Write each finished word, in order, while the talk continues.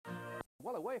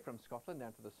Well away from Scotland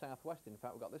down to the southwest, in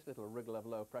fact, we've got this little wriggle of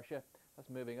low pressure that's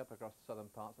moving up across the southern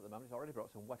parts at the moment. It's already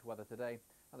brought some wet weather today,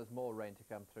 and there's more rain to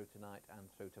come through tonight and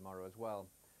through tomorrow as well.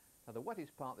 Now the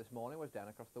wettest part this morning was down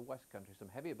across the west country. Some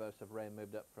heavier bursts of rain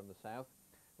moved up from the south,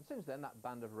 and since then that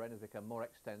band of rain has become more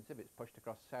extensive. It's pushed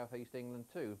across southeast England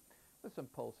too, with some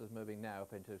pulses moving now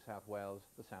up into South Wales,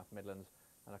 the South Midlands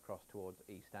and across towards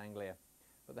East Anglia.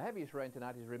 But the heaviest rain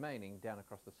tonight is remaining down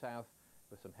across the south,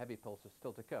 with some heavy pulses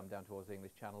still to come down towards the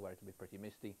English Channel, where it will be pretty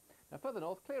misty. Now further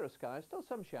north, clearer skies, still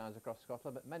some showers across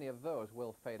Scotland, but many of those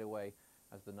will fade away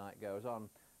as the night goes on.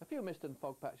 A few mist and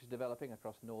fog patches developing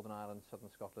across Northern Ireland, southern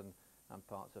Scotland and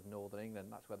parts of northern England.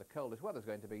 That's where the coldest weather is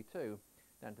going to be too,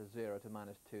 down to 0 to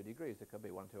 -2 degrees. There could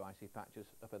be 1 or 2 icy patches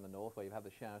up in the north where you've had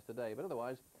the showers today, but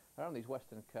otherwise around these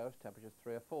western coasts temperatures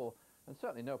 3 or 4, and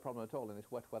certainly no problem at all in this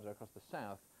wet weather across the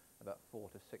south, about 4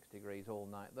 to 6 degrees all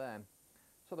night there.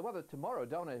 So the weather tomorrow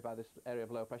dominated by this area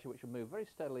of low pressure, which will move very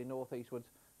steadily northeastwards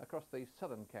across these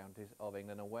southern counties of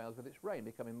England and Wales, with its rain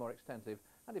becoming more extensive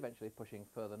and eventually pushing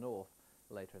further north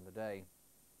later in the day.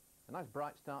 A nice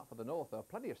bright start for the north though,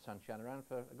 plenty of sunshine around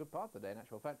for a good part of the day in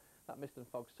actual fact. That mist and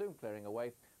fog soon clearing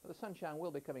away, but the sunshine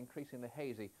will become increasingly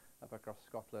hazy up across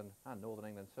Scotland and northern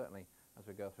England certainly as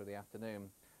we go through the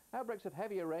afternoon. Outbreaks of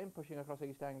heavier rain pushing across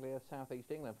East Anglia, southeast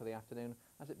England for the afternoon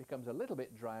as it becomes a little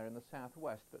bit drier in the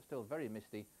southwest, but still very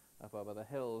misty up over the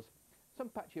hills. Some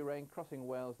patchy rain crossing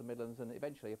Wales, the Midlands and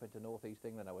eventually up into northeast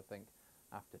England, I would think,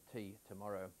 after tea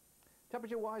tomorrow.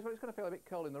 Temperature wise, well, it's going to feel a bit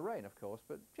cold in the rain of course,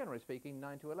 but generally speaking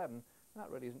 9 to 11, and that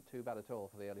really isn't too bad at all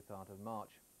for the early part of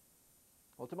March.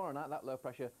 Well, tomorrow night that low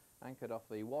pressure anchored off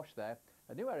the Wash there.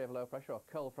 A new area of low pressure or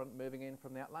cold front moving in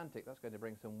from the Atlantic. That's going to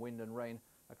bring some wind and rain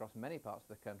across many parts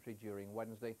of the country during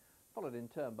Wednesday, followed in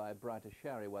turn by brighter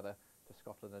showery weather to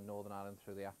Scotland and Northern Ireland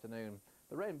through the afternoon.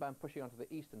 The rain band pushing onto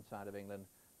the eastern side of England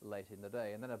late in the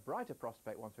day, and then a brighter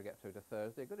prospect once we get through to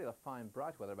Thursday. A good deal of fine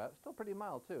bright weather about, still pretty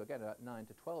mild too, again about 9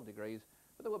 to 12 degrees,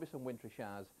 but there will be some wintry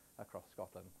showers across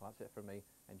Scotland. Well, that's it from me.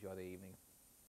 Enjoy the evening.